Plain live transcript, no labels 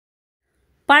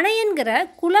பனையன்கிற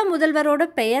குல முதல்வரோட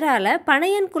பெயரால்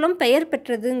பனையன் குலம் பெயர்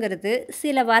பெற்றதுங்கிறது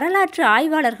சில வரலாற்று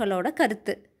ஆய்வாளர்களோட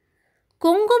கருத்து.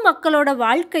 கொங்கு மக்களோட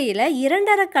வாழ்க்கையில்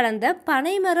இரண்டர கலந்த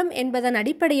பனைமரம் என்பதன்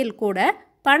அடிப்படையில் கூட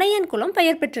பனையன் குலம்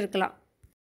பெயர் பெற்றிருக்கலாம்.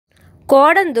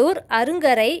 கோடந்தூர்,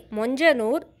 அருங்கரை,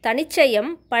 மொஞ்சனூர்,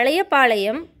 தனிச்சயம்,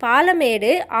 பழையபாளையம்,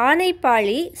 பாலமேடு,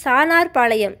 ஆனைப்பாளி,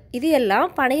 சானார்பாளையம் இது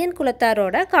எல்லாம் பனையன்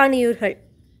குலத்தாரோட காணியூர்கள்.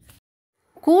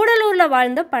 கூடலூரில்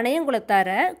வாழ்ந்த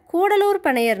பனையங்குலத்தாரை கூடலூர்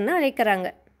பனையர்னு அழைக்கிறாங்க.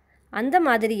 அந்த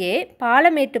மாதிரியே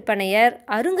பாலமேட்டு பனையர்,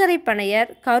 அருங்கரை பனையர்,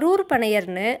 கரூர்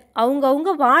பனையர்னு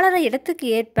அவங்கவுங்க வாழற இடத்துக்கு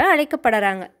ஏற்ப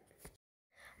அழைக்கப்படுறாங்க.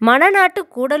 மணநாட்டு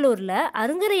கூடலூரில்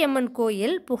அருங்கரையம்மன்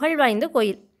கோயில் புகழ் வாய்ந்த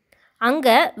கோயில்.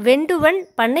 அங்கே வெண்டுவன்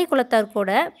பண்ணை குலத்தார்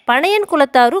கூட பனையன்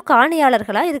குலத்தாரும்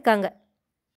காணியாளர்களாக இருக்காங்க.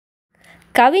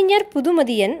 கவிஞர்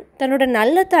புதுமதியன் தன்னோட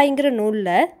நல்ல தாய்ங்கிற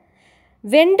நூலில்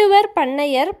வெண்டுவர்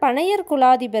பண்ணையர் பனையர்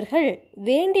குலாதிபர்கள்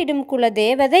வேண்டிடும் குல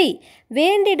தேவதை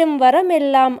வேண்டிடும்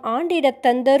வரமெல்லாம் ஆண்டிடத்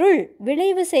தந்தருள்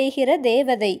விளைவு செய்கிற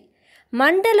தேவதை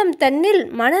மண்டலம் தன்னில்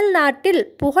மணல் நாட்டில்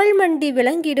புகழ்மண்டி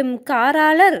விளங்கிடும்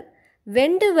காராளர்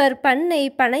வெண்டுவர்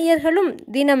பண்ணை பனையர்களும்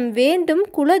தினம் வேண்டும்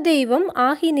குலதெய்வம்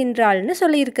ஆகி நின்றாள்னு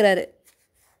சொல்லியிருக்கிறாரு.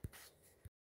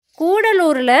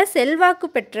 கூடலூரில் செல்வாக்கு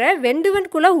பெற்ற வெண்டுவன்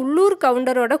குல உள்ளூர்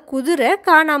கவுண்டரோட குதிரை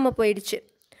காணாமல் போயிடுச்சு.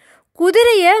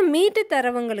 குதிரையை மீட்டு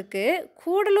தரவங்களுக்கு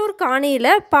கூடலூர்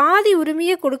காணியில் பாதி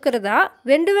உரிமையை கொடுக்கறதா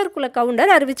வெண்டுவர் குல கவுண்டர்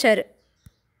அறிவித்தார்.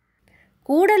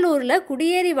 கூடலூரில்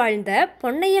குடியேறி வாழ்ந்த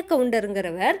பொன்னைய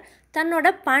கவுண்டருங்கிறவர் தன்னோட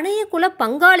பனைய குல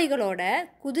பங்காளிகளோட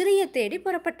குதிரையை தேடி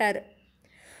புறப்பட்டார்.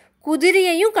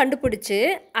 குதிரையையும் கண்டுபிடிச்சு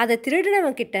அதை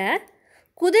திருடினவங்கிட்ட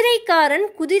குதிரைக்காரன்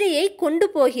குதிரையை கொண்டு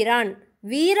போகிறான்,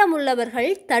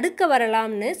 வீரமுள்ளவர்கள் தடுக்க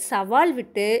வரலாம்னு சவால்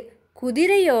விட்டு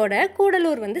குதிரையோட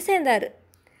கூடலூர் வந்து சேர்ந்தார்.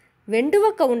 வெண்டுவ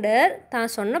கவுண்டர் தான்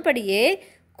சொன்னபடியே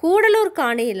கூடலூர்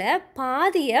காணியில்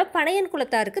பாதியை பனையன்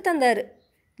குலத்தாருக்கு தந்தார்.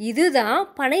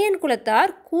 இதுதான் பனையன்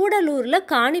குலத்தார் கூடலூரில்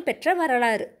காணி பெற்ற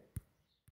வரலாறு.